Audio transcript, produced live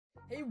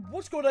Hey,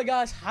 what's going on,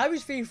 guys?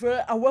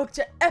 HarryzFIFA, and welcome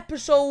to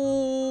episode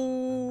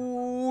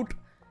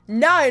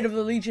 9 of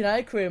the Leeds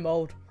United career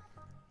mode.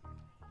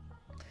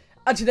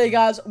 And today,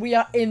 guys, we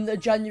are in the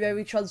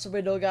January transfer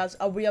window, guys,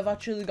 and we have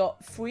actually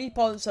got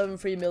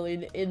 3.73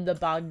 million in the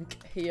bank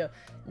here.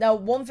 Now,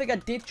 one thing I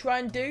did try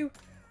and do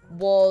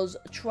was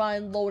try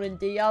and loan in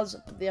Diaz,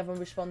 but they haven't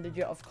responded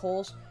yet, of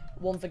course.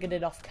 One thing I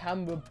did off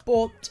camera,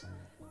 but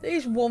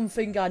there's one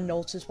thing I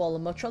noticed while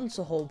in my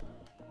transfer hub.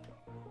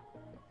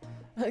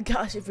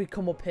 Guys, if we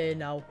come up here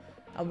now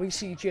and we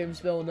see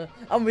James Milner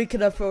and we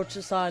can approach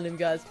to sign him,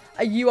 guys,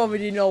 and you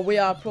already know we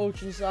are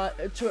approaching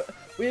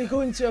we are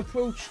going to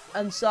approach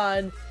and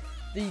sign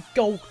the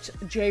GOAT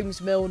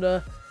James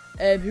Milner,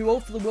 who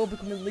hopefully will be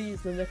coming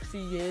Leeds in the next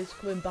few years,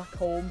 coming back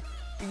home.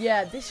 But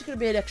yeah, this is going to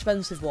be an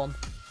expensive one.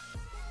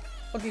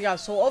 Okay,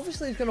 guys, so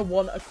obviously he's going to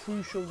want a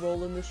crucial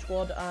role in the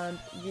squad, and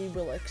he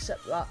will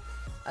accept that.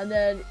 And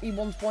then he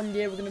wants 1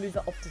 year, we're going to move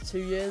that up to 2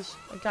 years.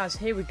 And guys,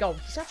 here we go.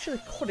 He's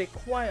actually cut it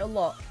quite a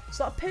lot.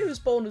 So that appearance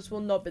bonus will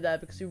not be there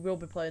because he will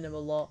be playing him a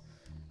lot.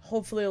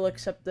 Hopefully he'll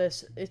accept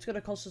this. It's going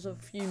to cost us a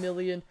few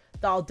million.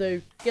 That'll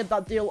do. Get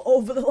that deal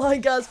over the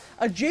line, guys.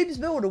 And James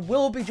Milner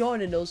will be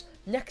joining us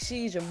next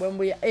season when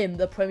we are in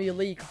the Premier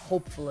League,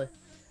 hopefully.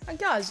 And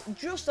guys,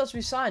 just as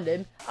we signed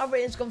him, our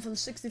rating's gone from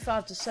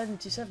 65 to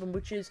 77,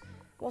 which is,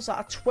 what's that,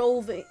 a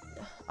 12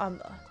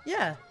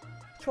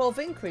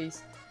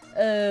 increase.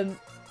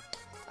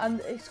 And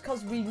it's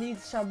because we need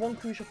to sign one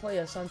crucial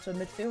player signed to a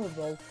midfield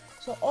role.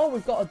 So all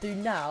we've got to do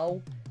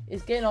now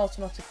is get an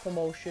automatic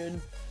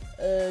promotion,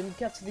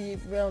 get to the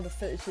round of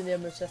 32 in the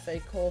Emirates FA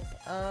Cup,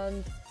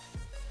 and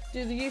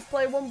do the youth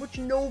player one, which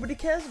nobody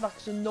cares about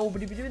because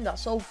nobody be doing that.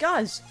 So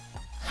guys,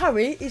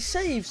 Harry is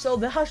saved. So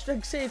the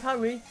hashtag save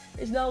Harry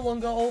is no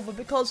longer over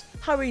because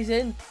Harry's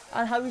in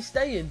and Harry's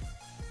staying.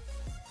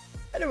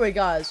 Anyway,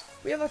 guys,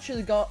 we have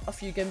actually got a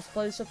few games to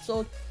play this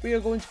episode. We are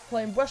going to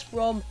play in West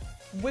Brom,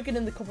 Wigan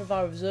in the cup of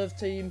our reserve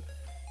team,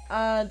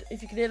 and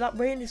if you can hear that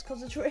rain, it's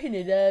because it's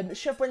raining.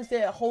 Sheffield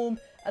Wednesday at home,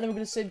 and then we're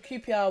going to send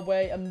QPR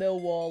away and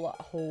Millwall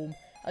at home.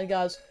 And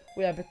guys,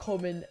 we are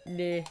becoming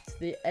near to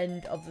the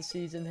end of the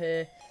season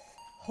here.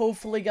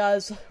 Hopefully,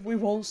 guys, we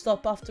won't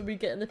stop after we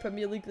get in the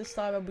Premier League this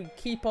time, and we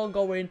keep on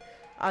going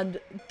and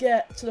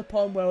get to the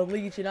point where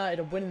Leeds United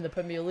are winning the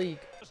Premier League.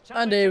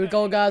 And here we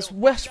go, guys.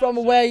 West Brom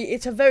away.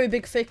 It's a very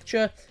big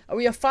fixture, and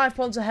we are 5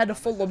 points ahead of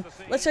Fulham.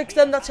 Let's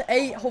extend that to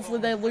 8. Hopefully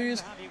they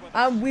lose,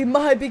 and we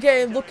might be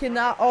looking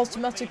at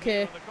automatic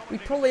here. We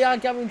probably are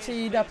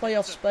guaranteed our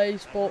playoff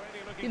space, but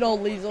you know,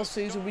 Leeds this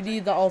season, we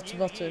need that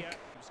automatic.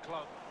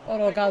 Oh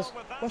no, guys.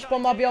 West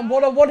Brom might be on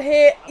 1-on-1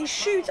 here. He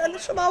shoots and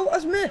somehow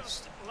has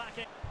missed.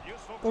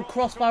 Good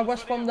cross by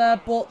West Brom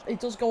there, but it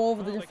does go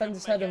over the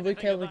defender's head and Luke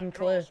Haley can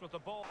clear.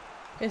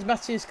 Here's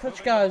Matthew's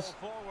Clutch, guys.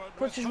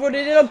 Clutch is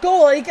running in a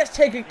goal and he gets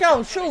taken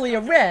down. Surely a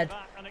red.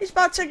 He's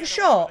about to take a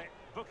shot.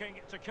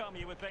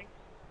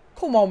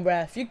 Come on,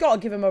 ref. You've got to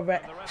give him a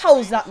red. How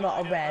is that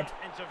not a red?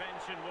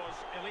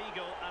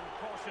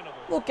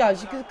 Look,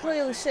 guys, you can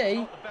clearly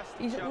see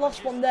he's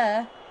lost one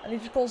there and he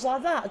just goes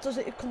like that. It does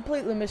it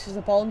completely misses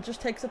the ball and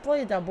just takes the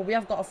player down. But we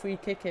have got a free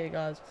kick here,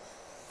 guys.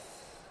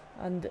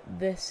 And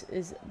this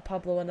is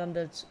Pablo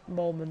Hernandez's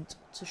moment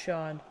to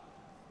shine.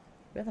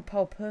 We had the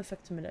power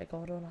perfect a minute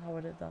ago. I don't know how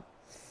I did that.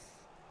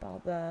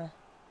 About there.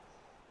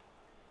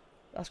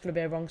 That's going to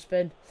be a wrong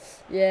spin.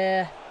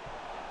 Yeah.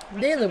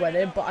 Nearly went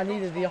in, but I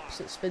needed the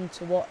opposite spin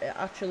to what it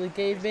actually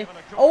gave me.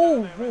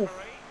 Oh!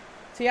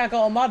 Tiago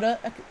Almada,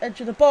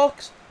 edge of the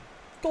box.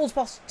 Goes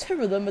past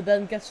 2 of them and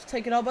then gets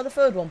taken out by the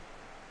 3rd one.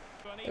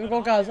 Here we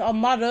go, guys.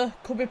 Almada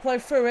could be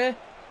played through here.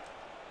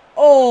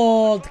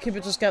 Oh, the keeper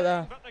just get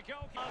there.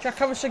 Jack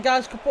Harrison,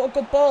 guys, could put a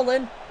good ball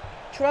in.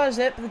 Tries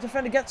it, but the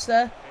defender gets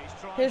there.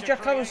 Here's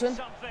Jack Harrison.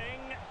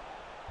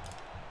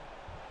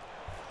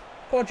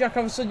 Go on, Jack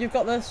Harrison, you've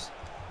got this.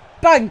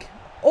 Bang!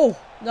 Oh,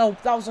 no,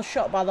 that was a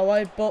shot, by the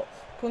way, but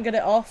couldn't get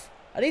it off.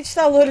 I need to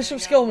start learning some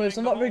skill moves.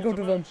 I'm not very good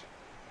with them.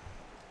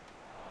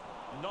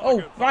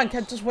 Oh, Ryan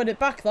Kent does win it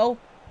back, though.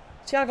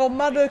 Tiago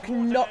Almada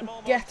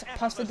cannot get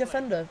past the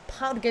defender.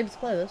 Hard game to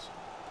play this.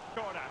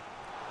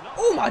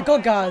 Oh my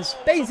god, guys.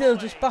 Basil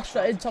just bashed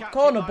that in top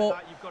corner,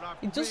 but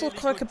he does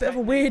look like a bit of a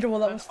weirdo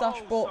with that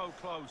moustache, but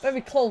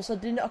very close. I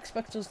didn't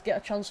expect us to get a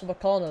chance from a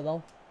corner,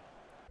 though.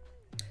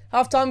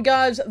 Half-time,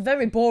 guys.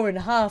 Very boring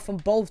half on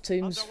both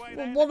teams.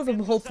 Well, one of them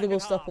hopefully will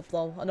step up,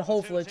 though, and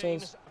hopefully it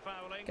does.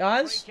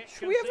 Guys,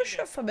 should we have a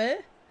shot from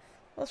here?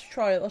 Let's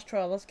try it. Let's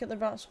try it. Let's get the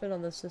right spin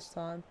on this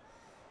time.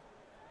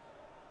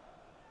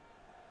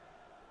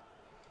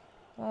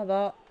 Like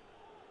that.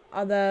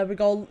 And there we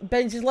go.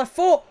 Bends his left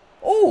foot.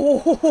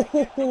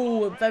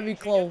 Oh, very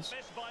close.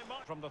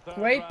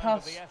 Great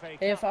pass.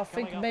 If I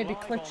think maybe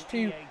clutch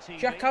to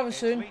Jack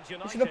Harrison.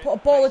 We should have put a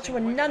ball into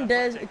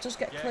Hernandez. It does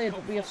get cleared,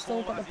 but we have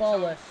still got the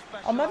ball there.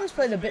 Almada's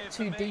playing a bit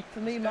too deep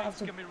for me. Might have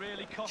to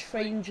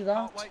change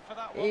that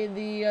in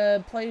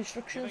the play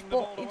instructions,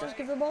 but he does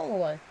give the ball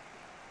away.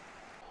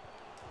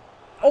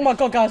 Oh my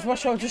god, guys,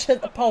 Russia just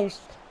hit the post.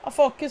 I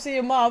thought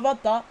Kizzy might have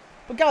had that.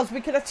 But guys,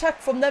 we can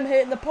attack from them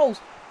hitting the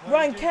post.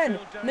 Ryan Kent,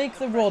 make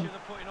the run.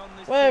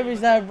 Where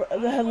is their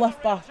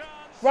left back?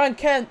 Ryan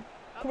Kent,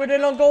 coming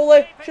in on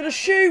goalie. Should have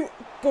shoot.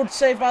 Good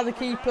save by the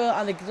keeper,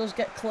 and it does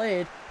get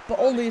cleared. But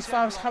only as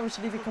far as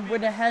Harrison if he can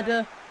win a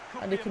header,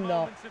 and he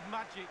cannot.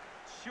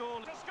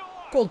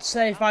 Good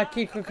save by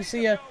Kiko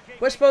Casilla.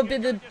 West Brom will be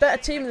the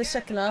better team in the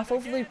second half.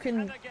 Hopefully we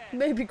can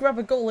maybe grab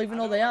a goal, even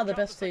though they are the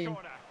best team.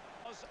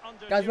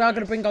 Guys, we are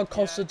going to bring on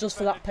Costa just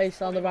for that pace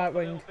down the right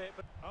wing.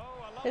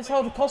 Here's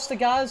how to Costa,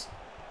 guys.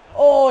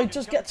 Oh, he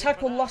just get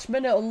tackled last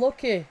minute,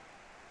 unlucky.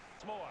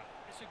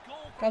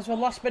 Guys, we're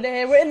last minute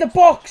here. We're in the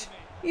box.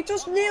 He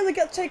just nearly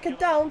get taken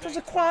down. Does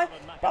a cry.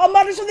 But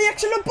Amada's on the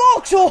X in the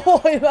box.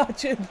 Oh,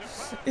 imagine.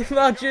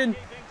 Imagine.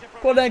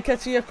 Go on then,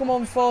 Ketia. Come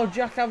on forward,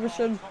 Jack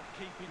Harrison.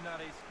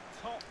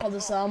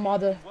 Honestly,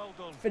 Amada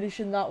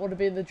finishing that would have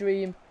been the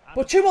dream.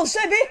 But 2-1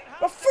 Sebi.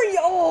 We're free.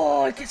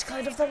 Oh, it gets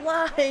cleared off the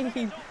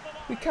line.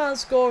 We can't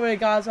score here,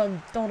 guys. I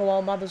don't know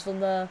what Amada's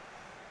done there.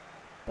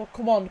 But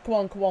come on, come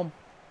on, come on.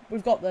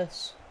 We've got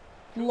this.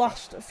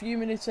 Last few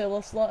minutes here.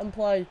 Let's let him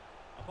play.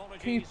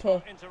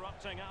 Cooper.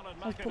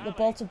 Let's put the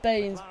ball to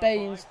Baines.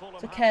 Baines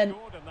to Kent.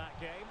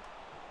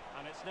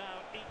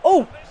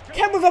 Oh,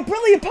 Kent with a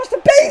brilliant pass to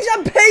Baines,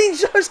 and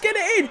Baines just get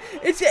it in.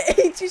 It's the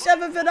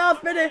 87th and a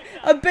half minute,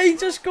 and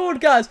Baines has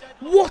scored, guys.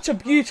 What a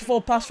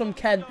beautiful pass from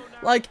Kent.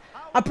 Like,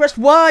 I pressed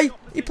Y,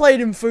 he played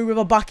him through with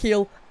a back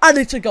heel, and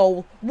it's a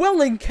goal.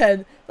 Well in,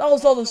 Kent. That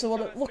was honestly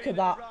what. Look at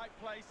that.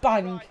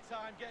 Bang.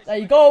 There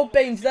you go,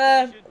 Baines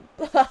there.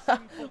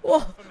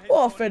 what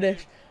a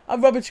finish.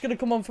 And Robert's going to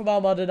come on from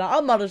Almada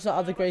now. Almada's not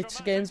had the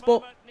greatest games,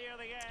 but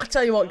I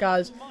tell you what,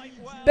 guys.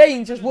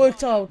 Baines has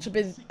worked out to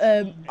be,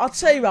 I'd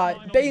say, right,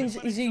 Baines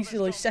is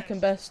easily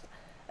second best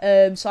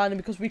signing,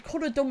 because we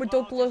could have done with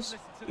Douglas.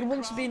 He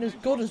wouldn't have been as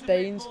good as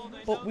Baines,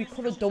 but we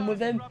could have done with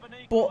him.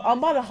 But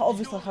Almada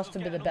obviously has to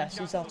be the best.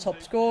 He's our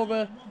top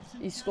scorer.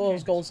 He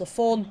scores goals for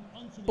fun.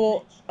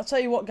 But I tell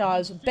you what,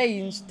 guys,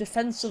 Baines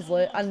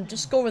defensively and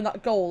just scoring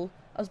that goal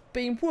has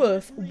been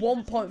worth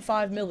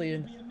 1.5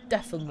 million.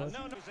 Definitely.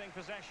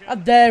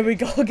 And there we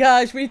go,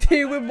 guys. We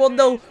do win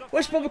 1-0.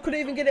 West Brom couldn't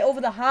even get it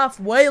over the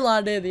halfway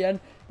line near the end.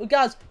 But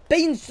guys,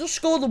 Baines just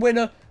scored the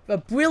winner with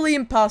a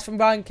brilliant pass from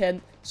Ryan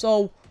Kent.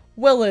 So,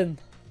 well in.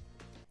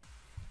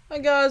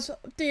 And guys,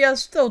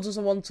 Diaz still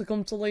doesn't want to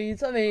come to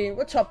Leeds. I mean,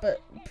 we're top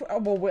at...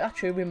 Well,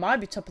 we might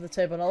be top of the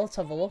table now. Let's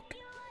have a look.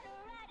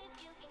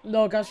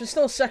 No, guys, we're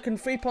still second.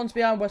 3 points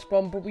behind West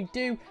Brom. But we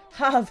do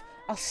have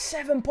a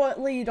 7-point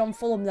lead on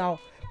Fulham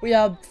now. We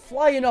are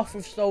flying off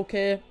with Stoke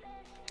here.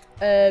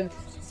 To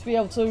be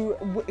able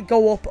to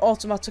go up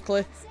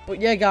automatically.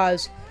 But yeah,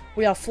 guys,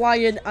 we are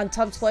flying, and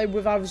time to play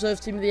with our reserve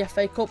team in the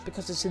FA Cup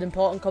because it's an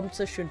important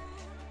competition.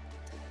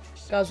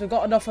 Guys, we've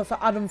got an offer for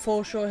Adam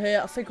Forshaw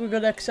here. I think we're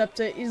going to accept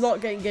it. He's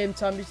not getting game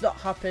time. He's not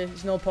happy.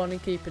 There's no point in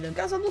keeping him.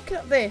 Guys, I'm looking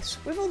at this.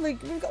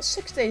 We've got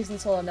 6 days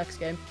until our next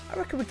game. I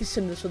reckon we can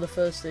sim this for the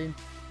first team.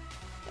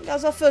 And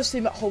guys, our first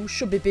team at home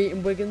should be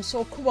beating Wigan.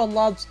 So come on,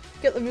 lads.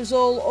 Get the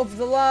result over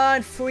the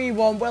line.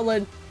 3-1. Well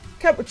in.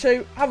 Kent with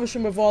 2,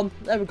 Harrison with 1.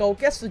 There we go.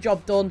 Gets the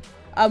job done.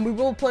 And we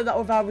will play that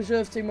with our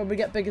reserve team when we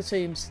get bigger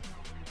teams.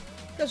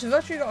 Guys, we've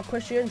actually got a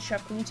quiz here in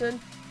Shackleton.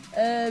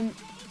 And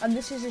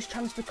this is his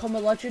chance to become a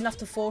legend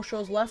after 4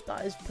 shows left.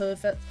 That is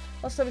perfect.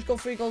 Last time he's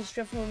got 3 goals.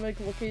 Sheffield will make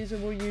it look easier.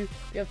 Will you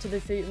be able to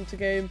defeat them to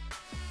game?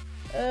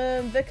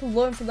 They can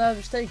learn from their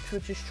mistakes,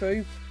 which is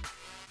true.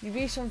 You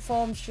recent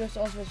forms just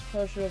also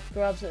pressure of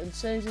grabs it and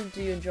season.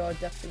 Do you enjoy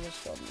depth in the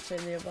squad and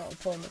saying the about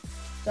opponent?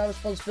 It's our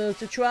responsibility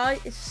to try.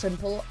 It's a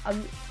simple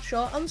and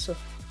short answer.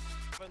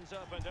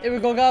 Here we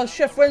go, guys.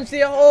 Sheffield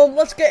Wednesday at home.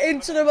 Let's get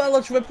into them and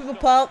let's rip them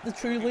apart the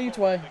true Leeds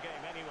way.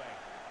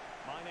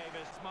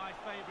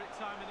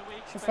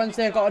 Sheffield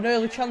Wednesday have got an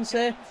early chance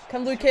here.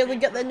 Can Luke Ayling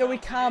get there? No, he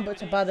can't, but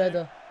it's a bad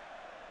header.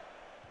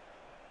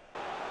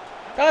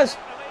 Guys,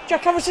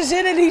 Jack Harrison's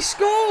in and he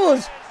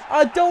scores!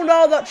 I don't know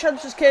how that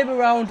chance just came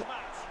around.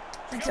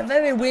 It's a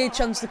very weird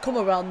chance to come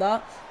around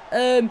that.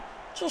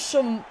 Just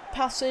some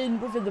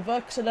passing within the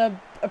box, and I'm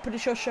pretty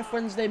sure Sheffield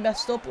Wednesday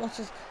messed up. Let's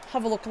just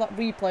have a look at that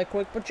replay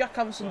quick. But Jack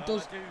Harrison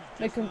does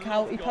make him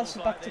count. He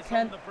passes back to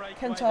Kent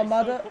to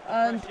Almada,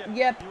 and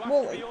yeah,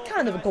 well,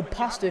 kind of a good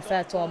pass to be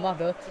fair to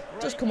Almada.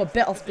 Does come a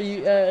bit off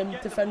the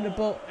defender,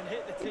 but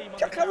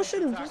Jack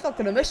Harrison, he's not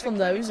going to miss from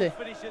there, is he?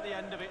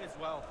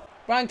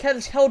 Ryan Kent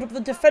has held up the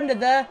defender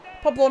there.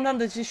 Pablo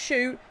Hernandez is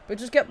shoot, but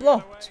just get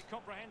blocked.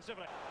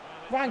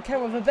 Ryan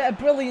Kent with a bit of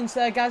brilliance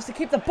there, guys, to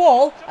keep the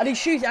ball, and he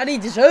shoots, and he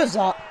deserves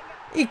that.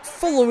 He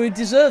fully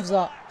deserves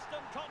that.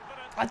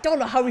 I don't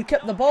know how he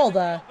kept the ball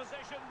there.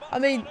 I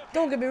mean,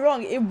 don't get me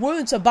wrong, it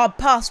weren't a bad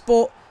pass,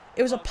 but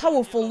it was a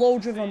powerful,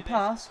 low-driven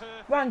pass.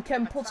 Ryan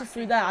Kent puts it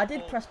through there. I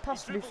did press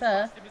pass, to be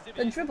fair.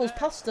 Then dribbles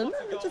past him,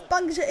 and just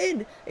bangs it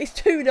in. It's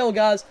 2-0,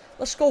 guys.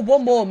 Let's score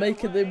one more,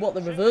 making it what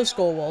the reverse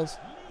score was.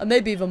 And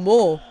maybe even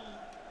more.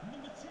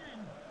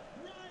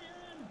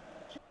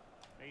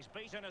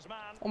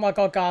 Oh my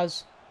god,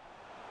 guys.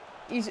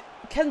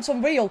 Kent's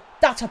unreal.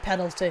 That's a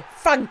penalty.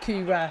 Thank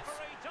you,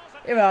 ref.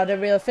 I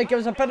didn't really think it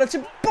was a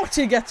penalty, but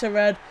he gets a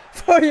red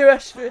for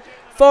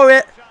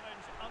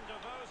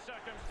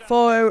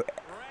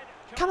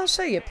Can I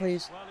say it,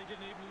 please?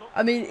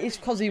 I mean, it's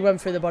because he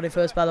went through the body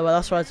first, by the way.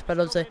 That's why it's a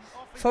penalty.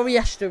 For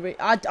yesterday,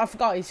 I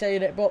forgot he's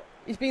saying it, but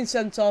he's been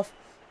sent off.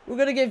 We're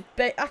going to give...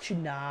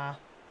 Actually, nah.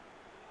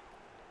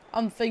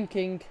 I'm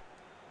thinking...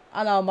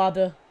 An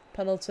Almada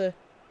penalty.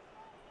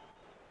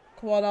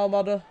 Come on,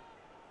 Almada.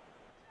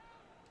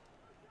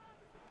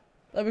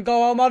 There we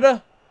go,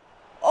 Almada.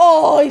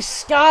 Oh, he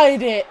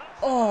skied it.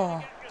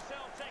 Oh.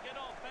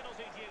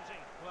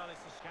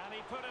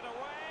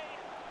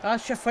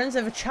 Guys, your friends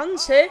have a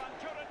chance here.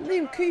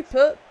 Liam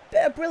Cooper,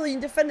 bit of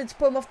brilliant defending to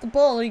put him off the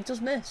ball, and he does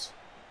miss.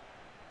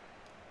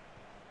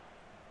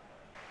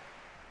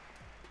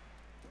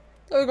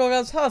 There we go,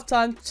 guys. Half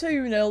time,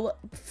 2-0.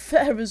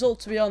 Fair result,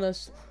 to be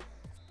honest.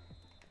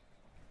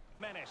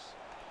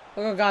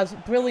 There we go, guys.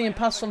 Brilliant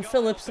pass from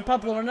Phillips to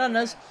Pablo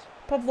Hernandez.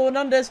 Pablo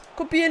Hernandez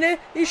could be in here.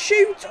 He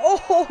shoots.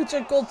 Oh, it's a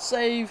good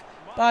save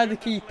by the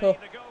keeper.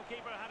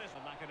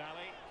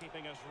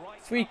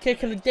 Free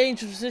kick in a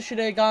dangerous position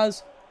here,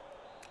 guys.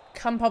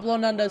 Can Pablo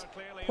Hernandez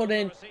put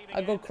in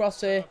a good cross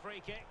here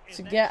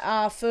to get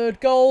our third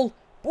goal?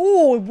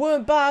 Oh, it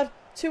weren't bad.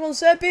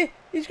 2-1 Sebi.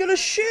 He's going to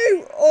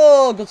shoot.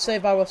 Oh, good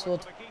save by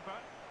Westwood.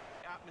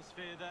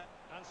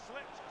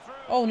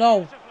 Oh,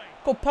 no.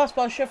 Good pass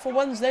by Sheffield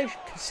Wednesday. You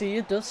can see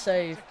it does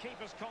save.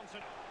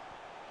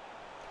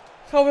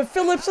 Calvin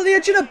Phillips on the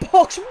edge of the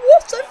box.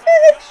 What a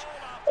finish!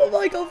 Oh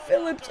my god,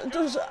 Phillips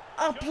does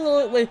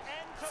absolutely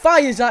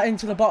fires that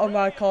into the bottom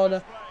right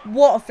corner.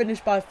 What a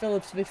finish by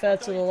Phillips, to be fair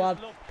to the lad.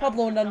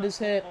 Pablo Hernandez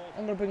here.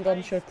 I'm going to bring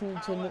on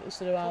Shackleton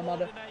instead of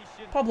Almada.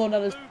 Pablo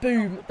Hernandez,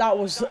 boom. That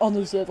was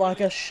honestly like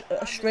a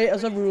straight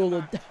as a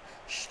ruler.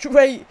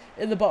 Straight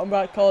in the bottom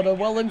right corner.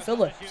 Well in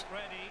Phillips.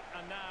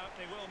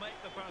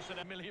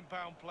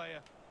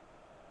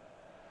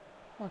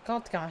 Oh my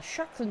god, guys.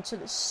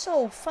 Shackleton is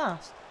so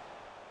fast.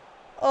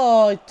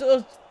 Oh, it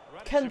does.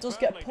 Ken does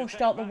get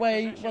pushed out the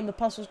way when the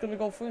pass was going to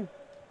go through.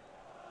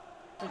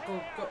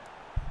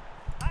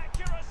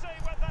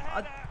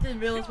 I didn't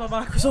realise my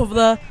mark was over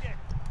there.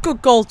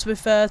 Good goal, to be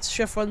fair, to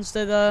Sheffield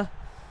Wednesday there.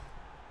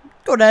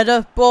 Good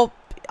header, but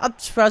I'm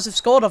surprised they've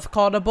scored off a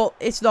corner, but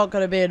it's not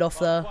going to be enough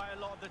there.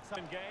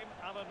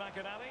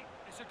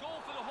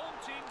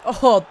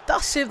 Oh,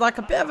 that seemed like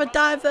a bit of a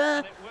dive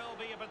there.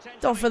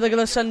 Don't think they're going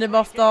to send him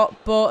off that,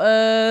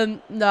 but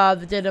nah,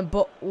 they didn't.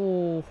 But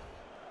oh.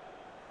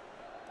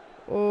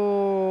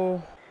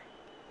 Oh.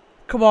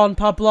 Come on,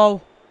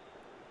 Pablo.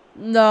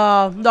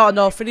 No, not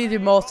enough. We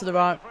needed more to the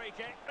right.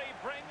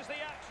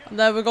 And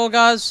there we go,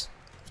 guys.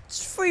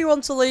 It's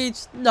 3-1 to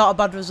Leeds. Not a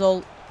bad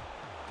result.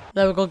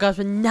 There we go, guys.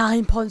 We're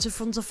 9 points in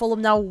front of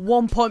Fulham now.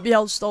 1 point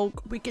behind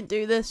Stoke. We can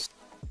do this.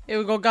 Here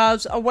we go,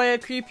 guys. Away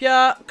at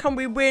QPR. Can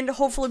we win?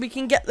 Hopefully we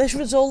can get this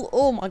result.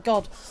 Oh, my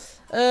God.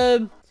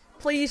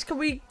 Please, can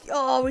we...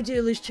 Oh, we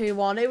do lose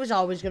 2-1. It was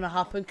always going to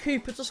happen.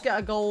 Cooper just get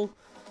a goal.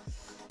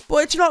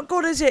 But it's not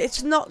good, is it?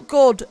 It's not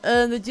good.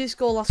 They did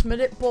score last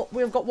minute, but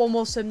we've got one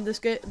more sim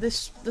this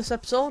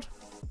episode.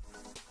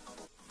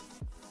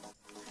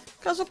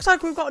 Guys, looks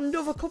like we've got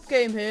another cup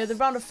game here, the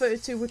round of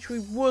 32, which we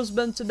was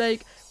meant to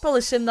make.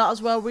 Probably sim that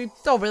as well. We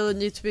don't really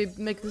need to be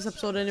making this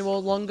episode any more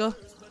longer.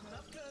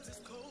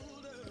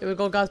 Here we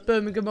go, guys.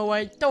 Birmingham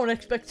away. Don't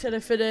expect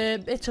anything here.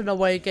 It's an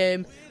away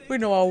game. We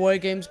know how away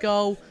games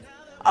go.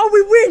 Oh,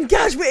 we win,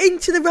 guys. We're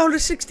into the round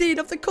of 16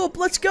 of the cup.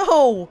 Let's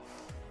go.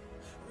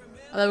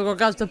 And there we go,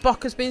 guys. The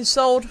box has been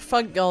sold.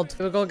 Thank God.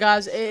 Here we go,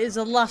 guys. It is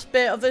the last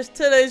bit of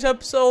today's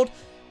episode.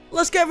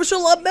 Let's get a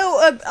result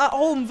at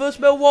home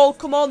versus Millwall.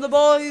 Come on, the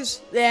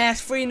boys.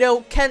 Yes,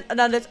 3-0. Kent,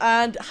 Hernandez,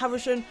 and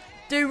Harrison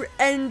do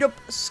end up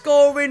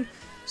scoring.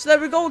 So there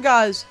we go,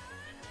 guys.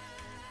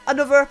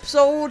 Another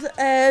episode.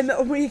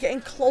 We're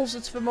getting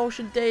closer to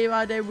promotion day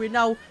by day. We're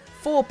now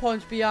 4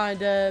 points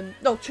behind.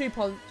 No, 2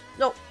 points.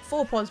 No,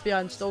 4 points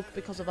behind Stoke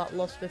because of that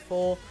loss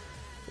before,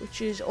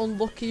 which is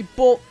unlucky,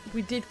 but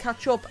we did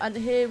catch up, and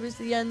here is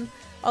the end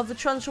of the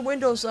transfer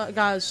windows,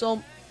 guys.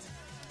 So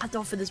I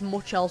don't think there's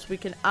much else we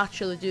can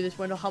actually do this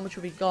window. How much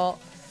have we got?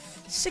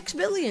 6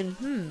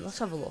 million. Let's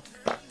have a look.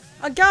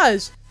 And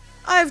guys,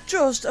 I've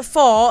just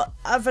thought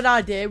of an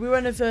idea. We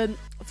went with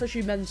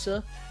Fishy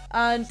Mensa,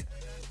 and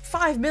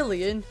 5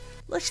 million.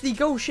 Let's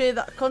negotiate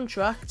that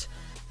contract.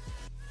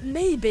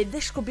 Maybe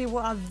this could be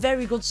a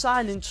very good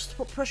signing, just to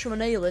put pressure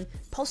on Ayling,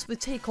 possibly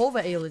take over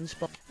Ayling's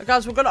spot.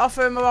 Guys, we're going to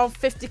offer him around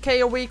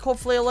 50k a week.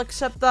 Hopefully he'll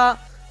accept that.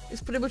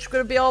 It's pretty much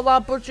going to be all our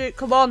budget.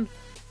 Come on.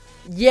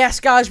 Yes,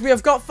 guys, we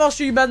have got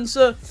Fosu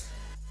Mensah.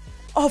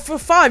 Oh, for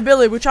 5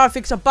 million, which I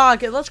think is a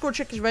bargain. Let's go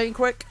check his rating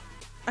quick.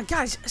 And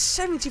guys,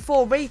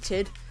 74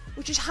 rated,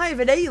 which is higher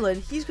than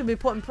Ayling. He's going to be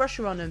putting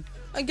pressure on him.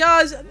 And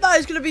guys, that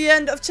is going to be the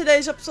end of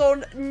today's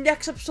episode.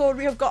 Next episode,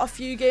 we have got a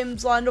few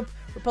games lined up.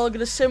 We're probably going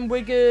to sim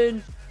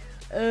Wigan.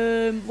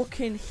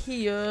 Looking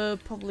here,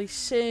 probably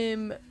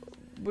sim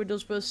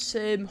Middlesbrough,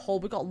 sim Hull.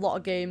 We've got a lot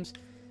of games.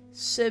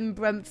 Sim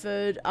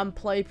Brentford and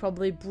play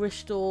probably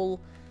Bristol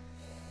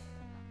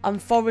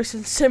and Forest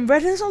and sim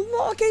Reading. There's a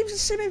lot of games in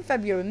sim in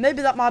February.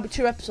 Maybe that might be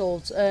 2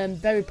 episodes,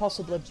 very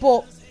possibly.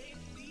 But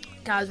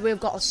guys, we've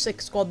got a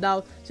sick squad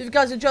now. So if you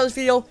guys enjoyed this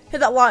video, hit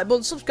that like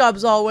button, subscribe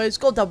as always,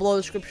 go down below in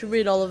the description,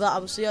 read all of that. I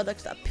will see you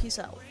next time. Peace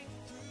out.